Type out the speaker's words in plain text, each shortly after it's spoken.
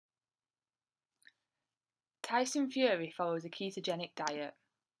Tyson Fury follows a ketogenic diet.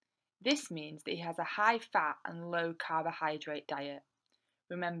 This means that he has a high fat and low carbohydrate diet.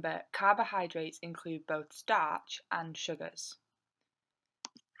 Remember, carbohydrates include both starch and sugars.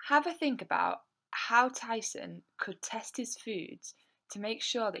 Have a think about how Tyson could test his foods to make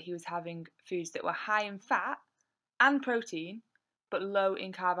sure that he was having foods that were high in fat and protein, but low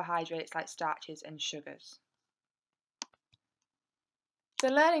in carbohydrates like starches and sugars. The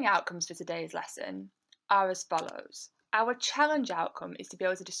learning outcomes for today's lesson are as follows. Our challenge outcome is to be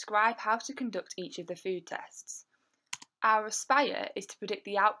able to describe how to conduct each of the food tests. Our aspire is to predict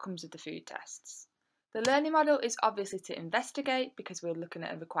the outcomes of the food tests. The learning model is obviously to investigate because we're looking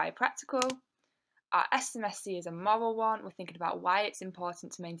at a required practical. Our SMSC is a moral one. We're thinking about why it's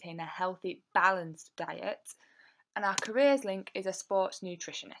important to maintain a healthy, balanced diet. And our careers link is a sports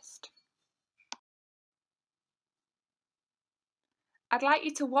nutritionist. I'd like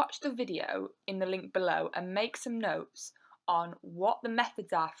you to watch the video in the link below and make some notes on what the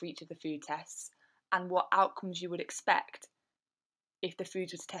methods are for each of the food tests and what outcomes you would expect if the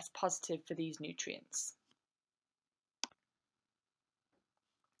foods were to test positive for these nutrients.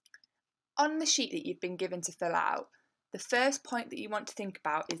 On the sheet that you've been given to fill out, the first point that you want to think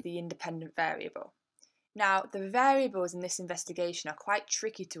about is the independent variable. Now, the variables in this investigation are quite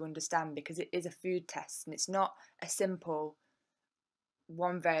tricky to understand because it is a food test and it's not a simple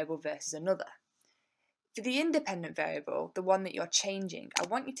one variable versus another. For the independent variable, the one that you're changing, I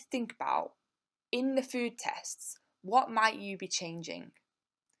want you to think about, in the food tests, what might you be changing?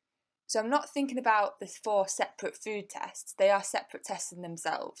 So I'm not thinking about the 4 separate food tests, they are separate tests in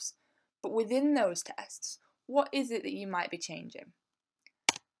themselves. But within those tests, what is it that you might be changing?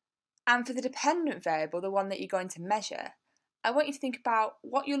 And for the dependent variable, the one that you're going to measure, I want you to think about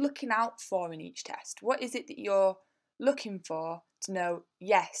what you're looking out for in each test. What is it that you're looking for to know,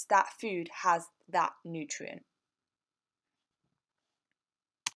 yes, that food has that nutrient?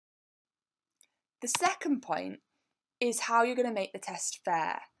 The second point is how you're going to make the test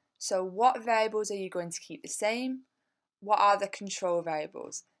fair. So what variables are you going to keep the same? What are the control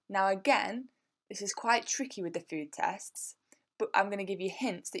variables? Now again, this is quite tricky with the food tests, but I'm going to give you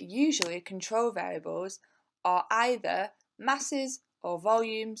hints that usually control variables are either masses or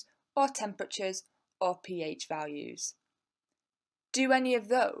volumes or temperatures or pH values. Do any of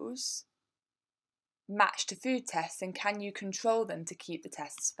those match to food tests, and can you control them to keep the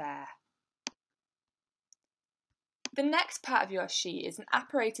tests fair? The next part of your sheet is an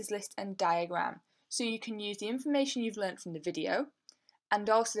apparatus list and diagram, so you can use the information you've learnt from the video, and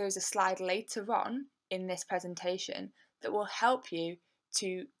also there is a slide later on in this presentation that will help you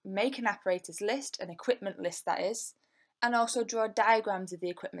to make an apparatus list, an equipment list that is, and also draw diagrams of the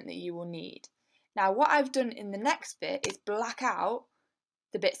equipment that you will need. Now what I've done in the next bit is black out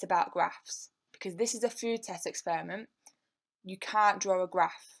the bits about graphs, because this is a food test experiment. You can't draw a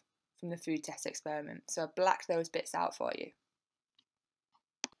graph from the food test experiment, so I've blacked those bits out for you.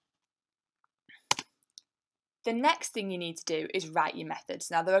 The next thing you need to do is write your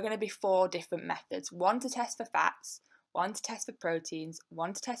methods. Now there are going to be 4 different methods, one to test for fats, one to test for proteins,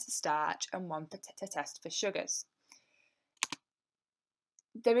 one to test for starch, and one to test for sugars.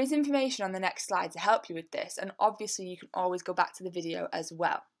 There is information on the next slide to help you with this, and obviously you can always go back to the video as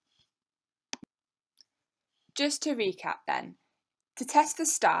well. Just to recap then, to test for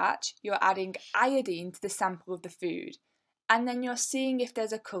starch, you're adding iodine to the sample of the food, and then you're seeing if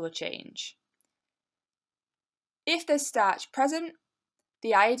there's a colour change. If there's starch present,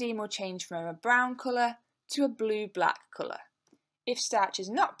 the iodine will change from a brown colour to a blue-black colour. If starch is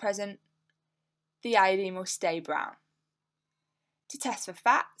not present, the iodine will stay brown. To test for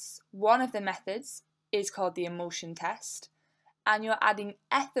fats, one of the methods is called the emulsion test, and you're adding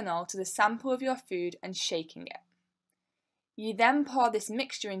ethanol to the sample of your food and shaking it. You then pour this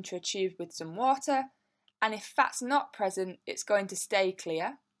mixture into a tube with some water, and if fat's not present, it's going to stay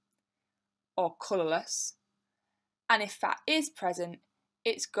clear or colourless, and if fat is present,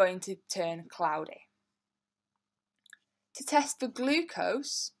 it's going to turn cloudy. To test for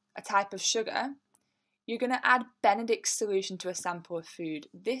glucose, a type of sugar, you're going to add Benedict's solution to a sample of food.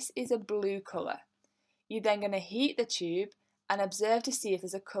 This is a blue colour. You're then going to heat the tube and observe to see if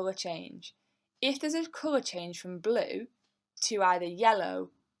there's a colour change. If there's a colour change from blue to either yellow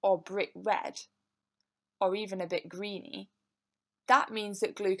or brick red, or even a bit greeny, that means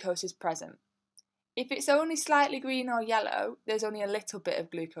that glucose is present. If it's only slightly green or yellow, there's only a little bit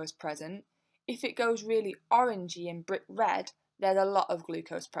of glucose present. If it goes really orangey and brick red, there's a lot of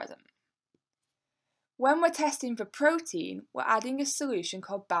glucose present. When we're testing for protein, we're adding a solution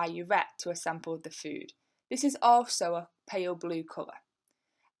called biuret to a sample of the food. This is also a pale blue colour,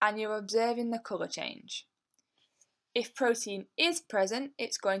 and you're observing the colour change. If protein is present,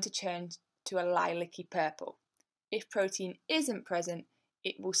 it's going to turn to a lilac-y purple. If protein isn't present,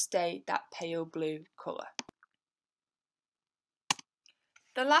 it will stay that pale blue colour.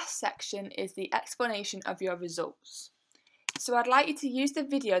 The last section is the explanation of your results. So I'd like you to use the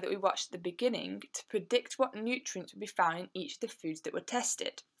video that we watched at the beginning to predict what nutrients would be found in each of the foods that were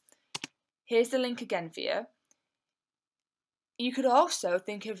tested. Here's the link again for you. You could also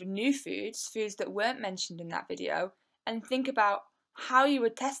think of new foods, foods that weren't mentioned in that video, and think about how you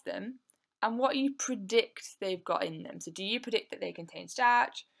would test them and what you predict they've got in them. So do you predict that they contain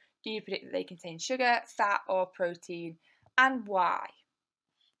starch? Do you predict that they contain sugar, fat or protein? And why?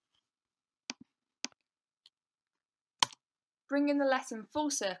 Bringing the lesson full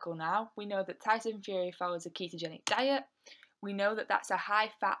circle now, we know that Tyson Fury follows a ketogenic diet. We know that that's a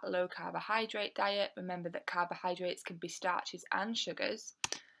high-fat, low-carbohydrate diet. Remember that carbohydrates can be starches and sugars.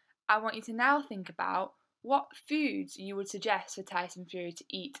 I want you to now think about what foods you would suggest for Tyson Fury to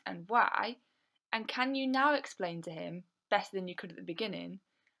eat and why, and can you now explain to him, better than you could at the beginning,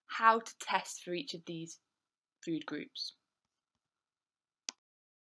 how to test for each of these food groups?